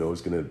 which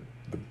is the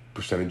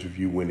percentage of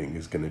you winning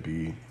is going to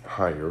be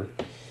higher.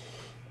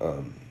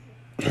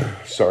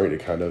 Sorry to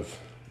kind of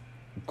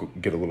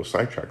get a little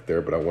sidetracked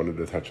there, but I wanted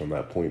to touch on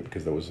that point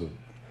because that was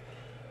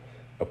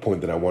a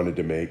point that I wanted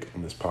to make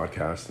on this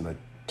podcast, and I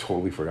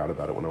totally forgot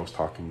about it when I was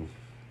talking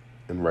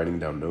and writing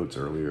down notes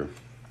earlier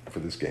for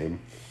this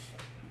game.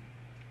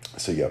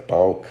 So yeah,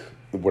 PAOK,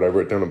 what I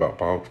wrote down about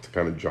PAOK to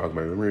kind of jog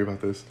my memory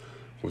about this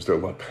was their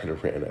luck kind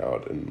of ran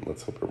out, and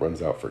let's hope it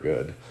runs out for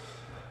good.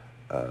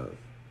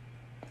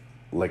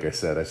 Like I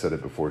said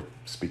it before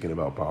speaking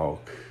about PAOK,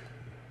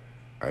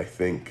 I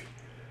think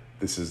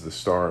this is the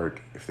start.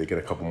 If they get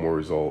a couple more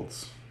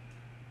results,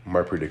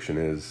 my prediction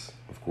is,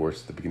 of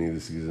course, the beginning of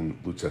the season,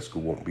 Lucescu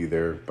won't be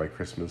there by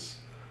Christmas.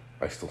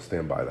 I still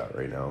stand by that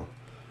right now.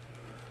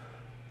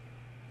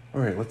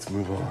 All right, let's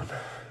move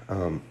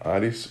on.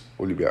 Aris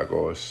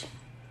Olympiacos.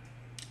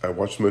 I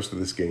watched most of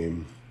this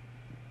game.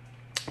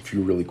 A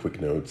few really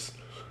quick notes.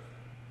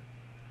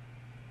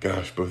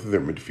 Gosh, both of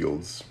their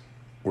midfields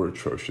were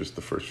atrocious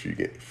the first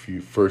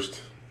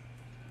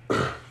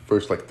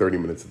first 30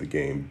 minutes of the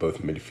game.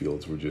 Both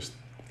midfields were just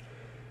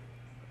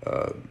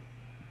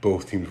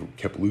both teams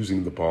kept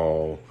losing the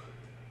ball.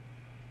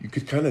 you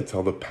could kind of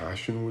tell the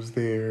passion was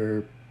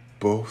there.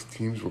 Both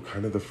teams were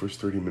kind of the first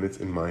 30 minutes,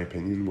 in my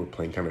opinion, were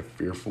playing kind of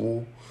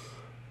fearful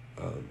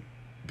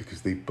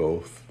because they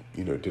both,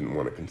 didn't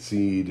want to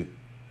concede,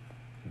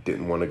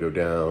 didn't want to go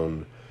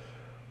down.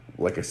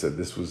 Like I said,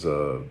 this was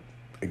a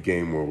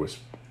game where it was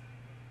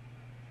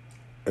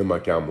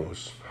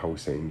emakamos, how we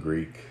say in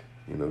Greek.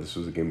 This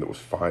was a game that was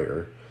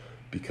fire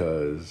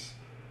because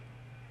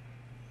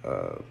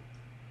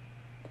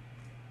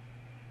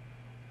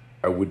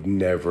I would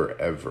never,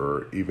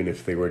 ever, even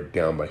if they were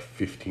down by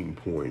 15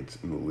 points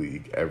in the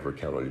league, ever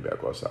count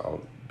Olympiacos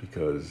out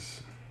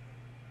because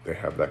they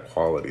have that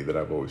quality that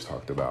I've always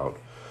talked about.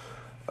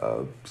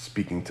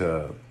 Speaking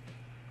to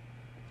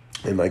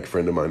a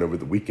friend of mine over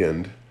the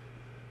weekend,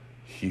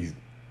 he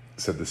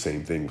said the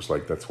same thing. It was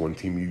like, that's one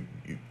team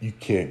you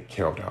can't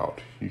count out.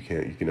 You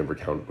can never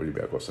count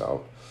Olympiacos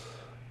out.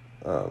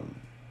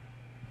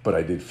 But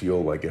I did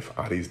feel like if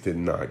Aris did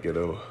not get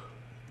a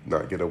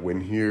win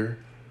here,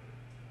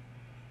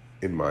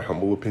 in my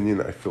humble opinion,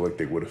 I feel like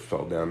they would have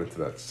fell down into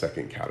that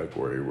second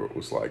category where it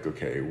was like,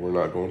 okay, we're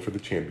not going for the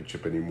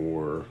championship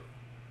anymore.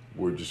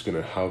 We're just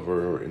going to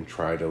hover and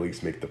try to at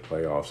least make the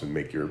playoffs and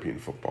make European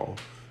football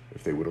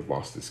if they would have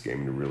lost this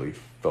game and really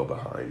fell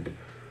behind.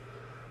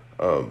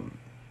 But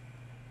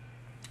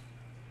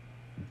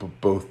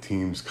both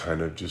teams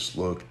kind of just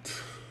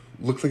looked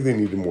like they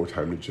needed more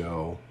time to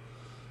gel.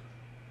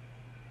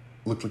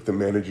 Looked like the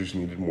managers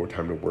needed more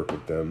time to work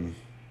with them.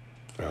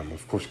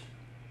 Of course,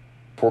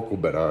 Porco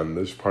Beran,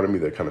 there's part of me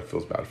that kind of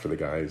feels bad for the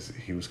guys.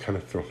 He was kind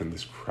of thrown in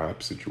this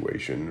crap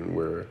situation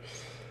where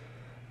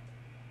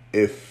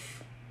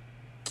if,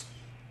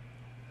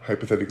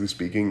 hypothetically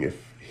speaking,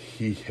 if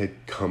he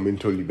had come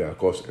into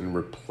Olympiacos and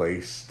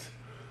replaced,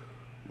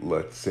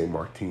 let's say,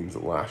 Martins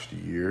last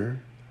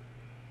year,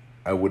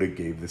 I would have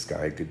gave this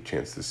guy a good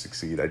chance to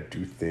succeed. I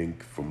do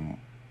think from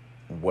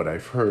what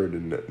I've heard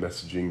and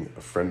messaging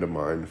a friend of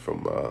mine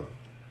from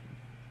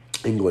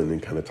England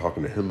and kind of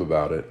talking to him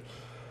about it,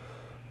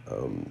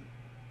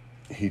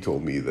 he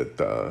told me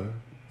that,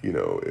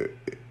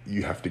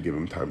 you have to give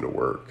him time to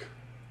work.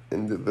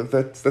 And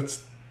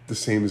that's the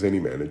same as any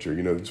manager.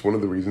 It's one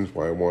of the reasons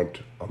why I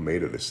want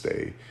Almeida to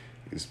stay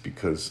is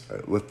because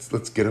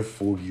let's get a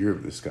full year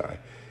of this guy.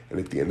 And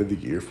at the end of the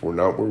year, if we're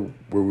not where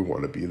we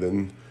want to be,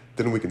 then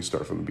we can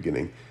start from the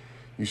beginning.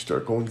 You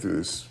start going through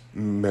this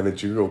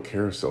managerial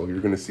carousel. You're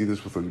going to see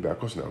this with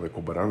Olympiacos now that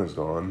Cobarán is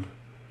gone.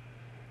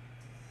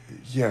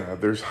 Yeah,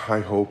 there's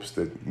high hopes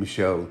that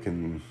Michel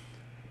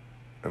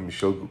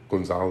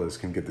Gonzalez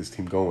can get this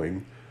team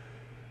going.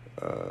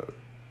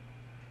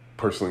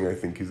 Personally, I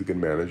think he's a good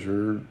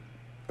manager.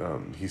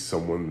 He's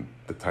the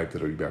type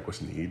that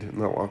Olympiacos need in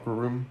that locker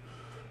room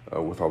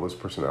with all those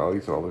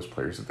personalities and all those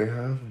players that they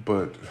have.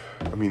 But,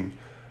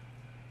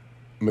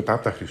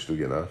 Metata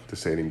Christougena, to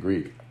say it in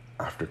Greek,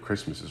 after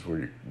Christmas is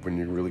when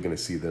you're really going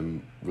to see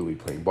them really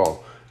playing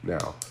ball.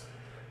 Now,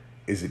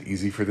 is it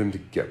easy for them to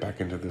get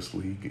back into this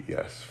league?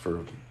 Yes,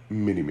 for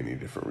many, many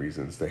different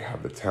reasons. They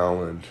have the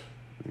talent,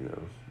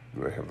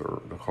 they have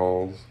the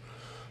calls.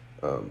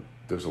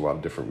 There's a lot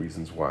of different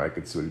reasons why I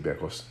could see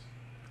Olympiacos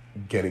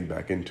getting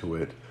back into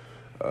it.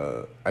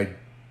 I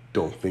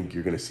don't think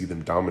you're going to see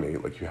them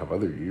dominate like you have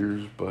other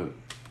years, but,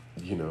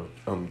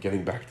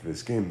 getting back to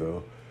this game,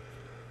 though,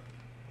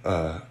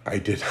 I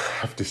did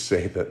have to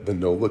say that the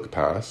no-look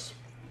pass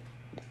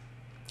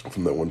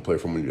from that one player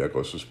from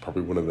Olympiacos was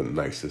probably one of the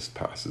nicest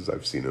passes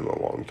I've seen in a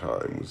long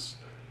time.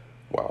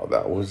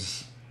 That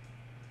was,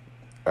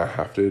 I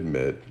have to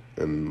admit,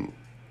 and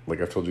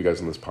like I've told you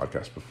guys on this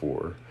podcast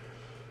before,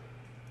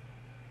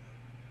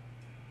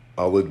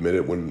 I'll admit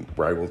it when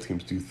rival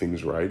teams do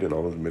things right, and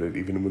I'll admit it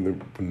even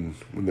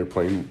when they're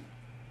playing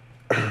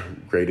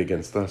great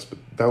against us. But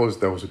that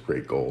was a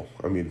great goal.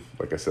 I mean,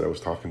 like I said, I was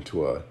talking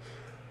to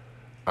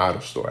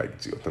Άρρωστο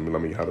Άγκτζιο. Όταν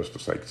μιλάμε για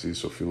Άρρωστος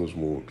Άγκτζης, ο φίλος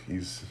μου,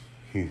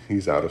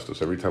 he's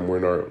Άρρωστος. Every time we're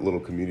in our little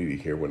community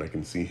here, when I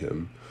can see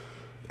him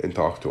and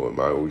talk to him,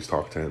 I always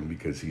talk to him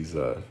because he's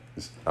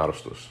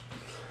Άρρωστος.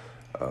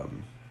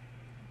 And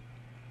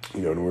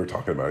we were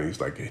talking about it, he's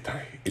like,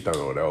 ήταν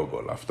ωραίο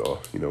goal αυτό.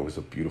 It was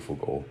a beautiful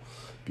goal,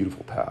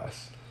 beautiful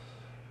pass.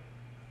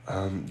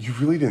 You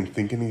really didn't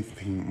think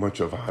anything much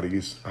of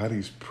Aris.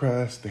 Aris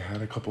pressed, they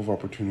had a couple of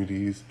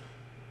opportunities.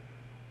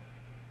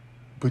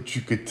 But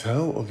you could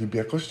tell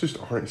Olympiacos just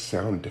aren't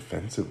sound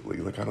defensively.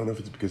 Like, I don't know if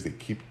it's because they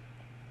keep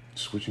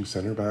switching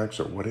center backs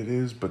or what it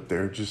is, but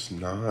they're just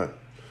not.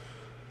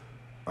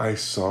 I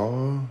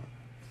saw,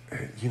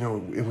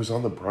 it was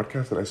on the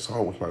broadcast and I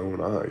saw it with my own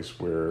eyes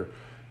where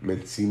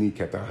Mancini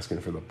kept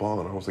asking for the ball.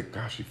 And I was like,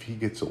 gosh, if he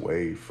gets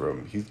away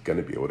from, he's going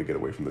to be able to get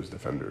away from those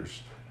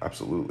defenders.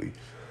 Absolutely.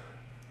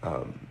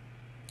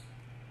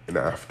 And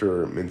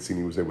after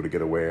Mancini was able to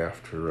get away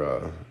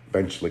after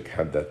Benchlik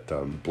had that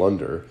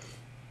blunder,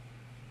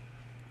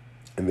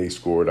 and they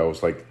scored, I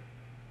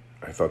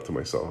thought to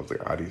myself, I was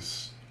like,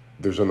 Aris,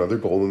 there's another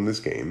goal in this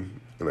game,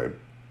 and I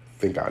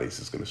think Aris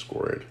is going to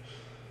score it.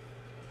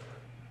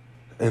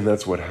 And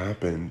that's what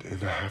happened.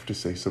 And I have to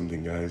say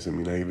something, guys. I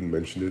mean, I even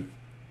mentioned it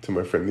to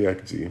my friend the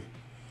Akzi.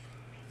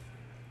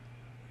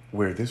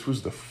 where this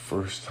was the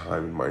first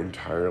time in my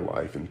entire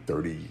life in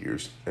 30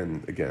 years,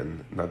 and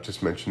again, not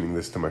just mentioning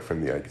this to my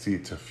friend the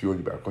AEK, to a few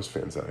Olympiacos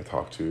fans that I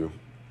talked to.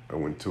 I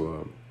went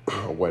to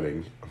a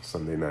wedding on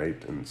Sunday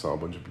night and saw a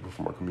bunch of people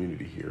from our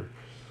community here.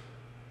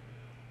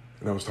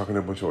 And I was talking to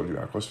a bunch of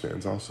Olympiacos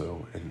fans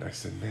also, and I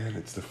said, man,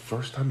 it's the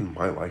first time in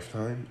my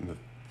lifetime, in the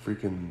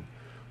freaking,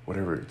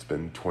 whatever, it's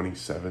been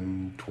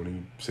 27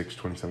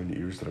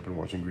 years that I've been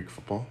watching Greek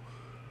football,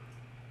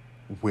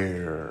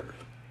 where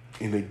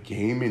in a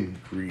game in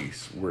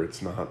Greece where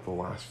it's not the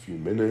last few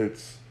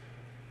minutes,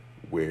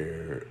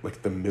 where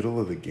like the middle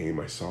of the game,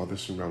 I saw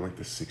this around like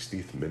the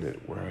 60th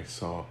minute, where I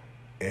saw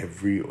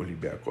every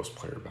Olympiacos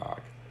player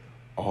back.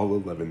 All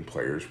 11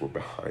 players were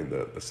behind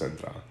the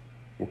Centra,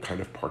 were kind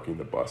of parking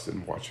the bus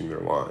and watching their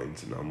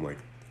lines. And I'm like,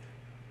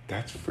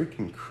 that's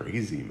freaking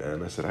crazy,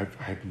 man. I said,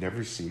 I've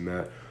never seen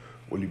that.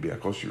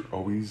 Olympiacos, you're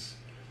always,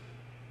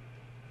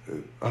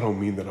 I don't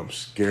mean that I'm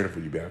scared of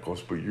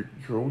Olympiacos, but you're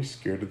always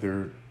scared of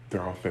their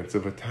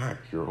offensive attack.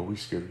 You're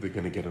always scared that they're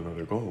going to get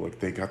another goal. Like,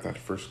 they got that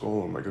first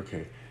goal. I'm like,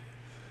 okay,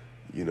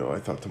 I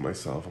thought to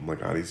myself, I'm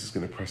like, Aris is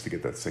going to press to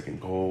get that second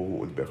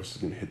goal. Olympiacos is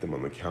going to hit them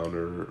on the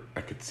counter.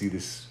 I could see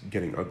this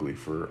getting ugly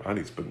for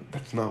Aris, but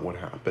that's not what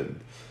happened.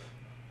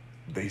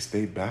 They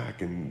stayed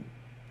back, and,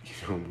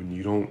 when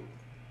you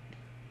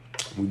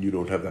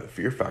don't have that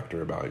fear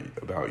factor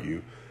about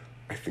you,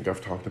 I think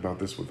I've talked about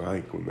this with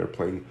Ike when they're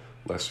playing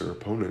lesser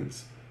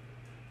opponents.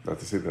 Not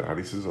to say that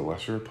Aris is a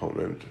lesser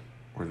opponent,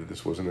 or that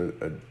this wasn't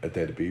a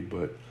derby,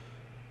 but,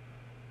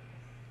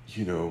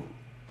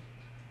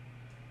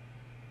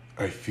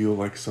 I feel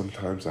like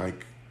sometimes I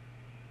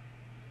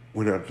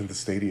went out to the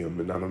stadium,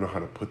 and I don't know how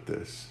to put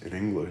this in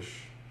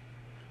English,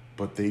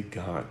 but they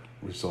got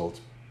results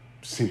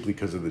simply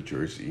because of the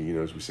jersey,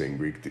 as we say in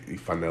Greek, the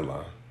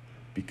fanella,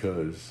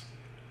 because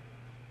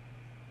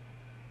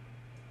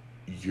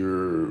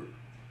your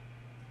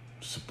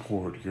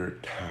support, your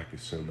attack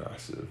is so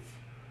massive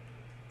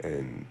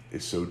and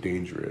is so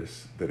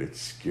dangerous that it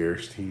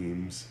scares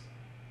teams,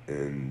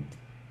 and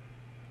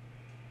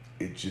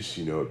it just,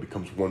 it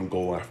becomes one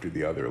goal after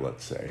the other,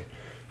 let's say.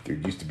 There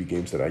used to be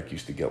games that I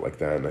used to get like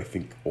that, and I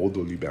think old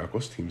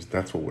Olympiacos teams,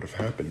 that's what would have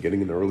happened.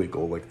 Getting an early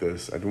goal like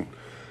this, I know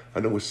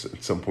it was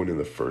at some point in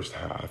the first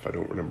half. I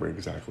don't remember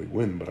exactly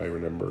when, but I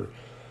remember,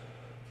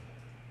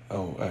 I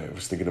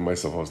was thinking to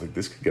myself, I was like,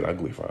 this could get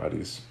ugly for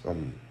Aris.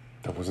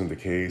 That wasn't the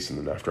case, and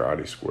then after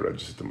Aris scored, I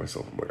just said to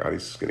myself, I'm like,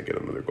 Aris is going to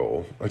get another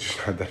goal. I just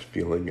had that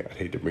feeling. I'd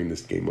hate to bring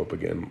this game up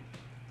again,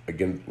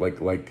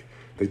 like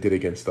they did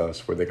against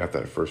us, where they got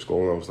that first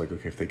goal, and I was like,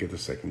 okay, if they get the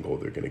second goal,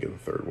 they're going to get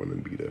the third one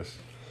and beat us.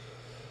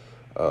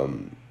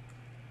 And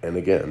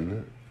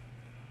again,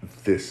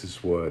 this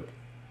is what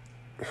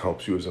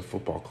helps you as a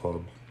football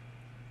club.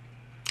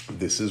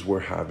 This is where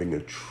having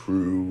a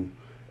true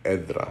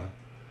edra,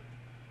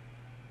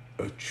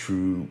 a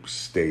true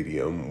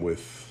stadium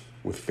with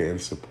fan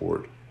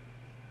support,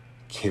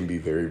 can be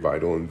very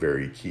vital and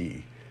very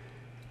key.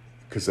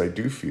 Because I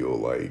do feel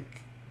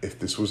like if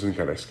this wasn't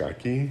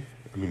Karaiskaki,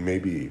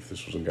 maybe if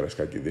this wasn't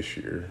Karaiskaki this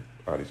year,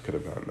 Aris could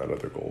have gotten that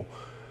other goal.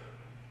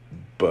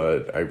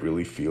 But I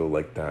really feel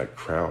like that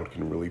crowd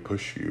can really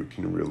push you,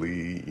 can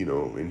really,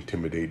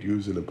 intimidate you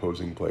as an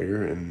opposing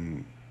player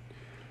and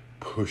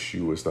push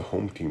you as the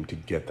home team to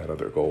get that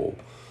other goal.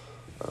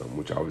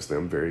 Which obviously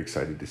I'm very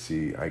excited to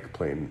see Ike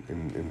play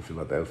in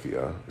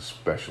Philadelphia,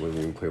 especially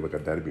when we play like a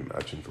derby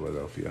match in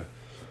Philadelphia.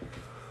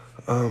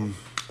 I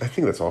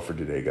think that's all for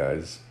today,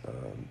 guys.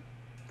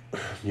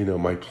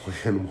 My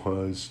plan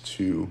was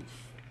to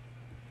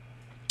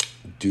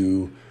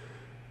do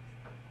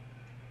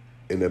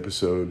an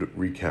episode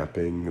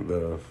recapping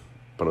the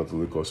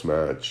Panathinaikos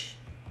match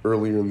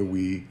earlier in the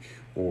week,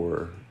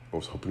 or I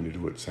was hoping to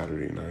do it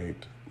Saturday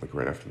night, like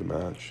right after the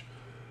match.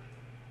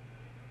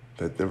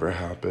 That never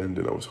happened,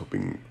 and I was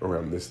hoping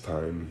around this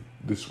time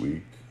this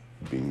week,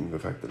 being the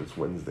fact that it's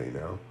Wednesday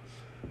now,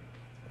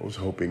 I was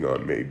hoping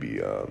on maybe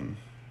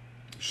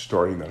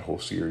starting that whole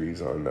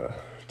series on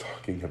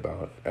talking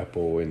about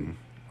EPO and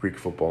Greek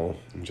football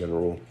in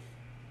general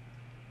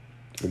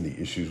and the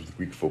issues with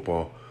Greek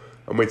football.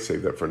 I might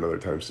save that for another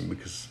time soon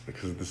because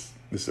of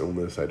this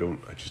illness. I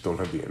just don't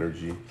have the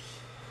energy.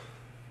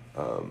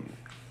 And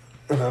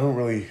I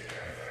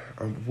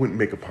wouldn't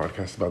make a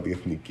podcast about the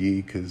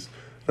Ethniki, because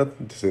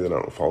not to say that I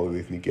don't follow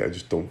the Ethniki, I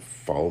just don't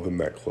follow them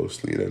that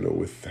closely. And I know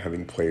with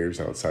having players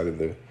outside of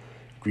the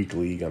Greek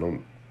league, I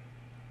don't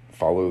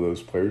follow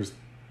those players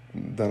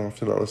that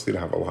often, honestly, to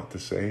have a lot to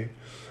say.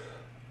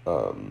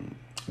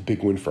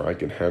 Big win for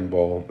Ike in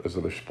handball as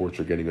other sports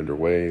are getting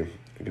underway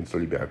against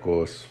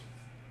Olympiacos.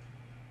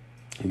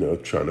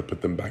 Trying to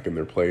put them back in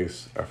their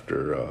place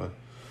after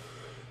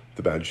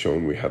the bad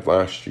showing we had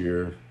last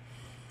year.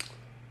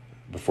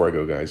 Before I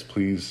go, guys,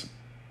 please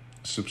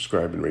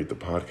subscribe and rate the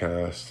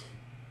podcast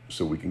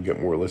so we can get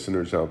more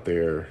listeners out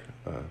there.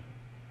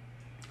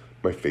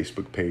 My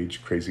Facebook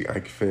page, Crazy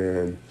Ike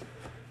Fan,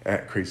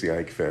 at Crazy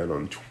Ike Fan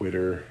on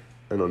Twitter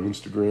and on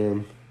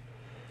Instagram.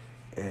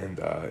 And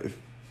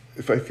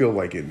if I feel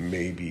like it,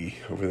 maybe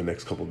over the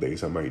next couple of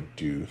days, I might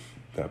do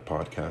that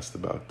podcast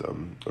about,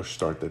 or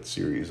start that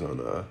series on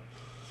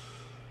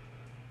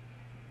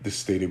the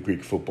state of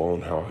Greek football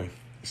and how I've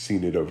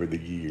seen it over the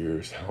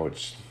years, how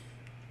it's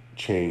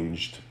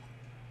changed,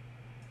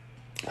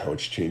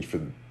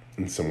 for,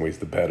 in some ways,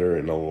 the better,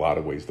 in a lot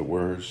of ways, the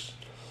worse,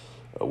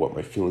 what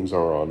my feelings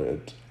are on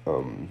it.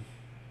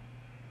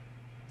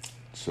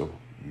 So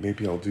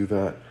maybe I'll do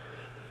that.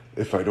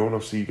 If I don't,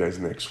 I'll see you guys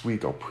next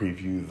week. I'll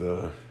preview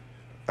the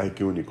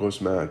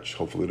Agrinio match.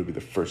 Hopefully it'll be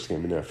the first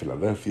game in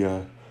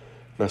Philadelphia.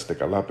 Να είστε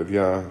καλά,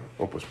 παιδιά.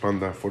 Όπως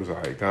πάντα, Forza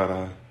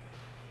AEK.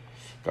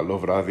 Καλό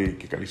βράδυ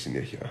και καλή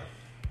συνέχεια.